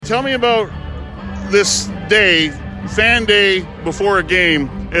tell me about this day, fan day before a game.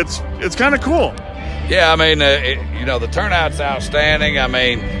 It's kind of cool. Yeah, I mean, the turnout's outstanding. I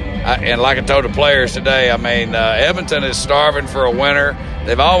mean, and like I told the players today, I mean, Edmonton is starving for a winner.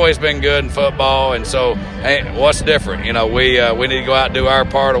 They've always been good in football, and so what's different? We need to go out and do our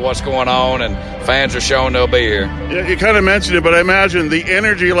part of what's going on, and fans are showing they'll be here. Yeah, you kind of mentioned it, but I imagine the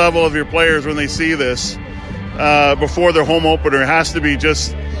energy level of your players when they see this before their home opener has to be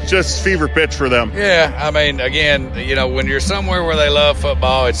just fever pitch for them. Yeah, I mean, again, when you're somewhere where they love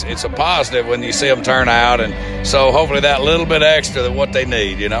football, it's a positive when you see them turn out, and so hopefully that little bit extra that what they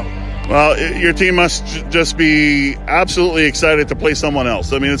need, Well, your team must just be absolutely excited to play someone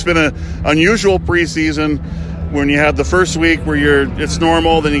else. I mean, it's been an unusual preseason when you have the first week where it's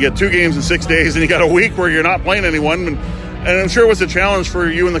normal, then you get 2 games in 6 days, and you got a week where you're not playing anyone. And I'm sure it was a challenge for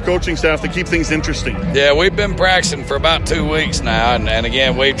you and the coaching staff to keep things interesting. Yeah, we've been practicing for about 2 weeks now, and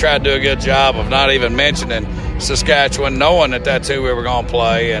again, we've tried to do a good job of not even mentioning Saskatchewan, knowing that that's who we were going to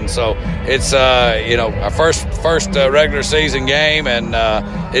play. And so it's our first regular season game, and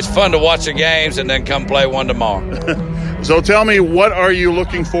it's fun to watch the games and then come play one tomorrow. So tell me, what are you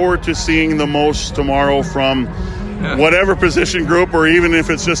looking forward to seeing the most tomorrow from whatever position group, or even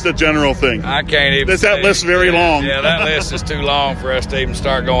if it's just a general thing? I can't even. That list very long. Yeah, that list is too long for us to even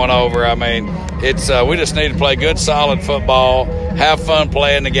start going over. I mean, it's we just need to play good, solid football, have fun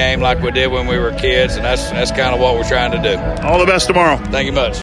playing the game like we did when we were kids, and that's kind of what we're trying to do. All the best tomorrow. Thank you much.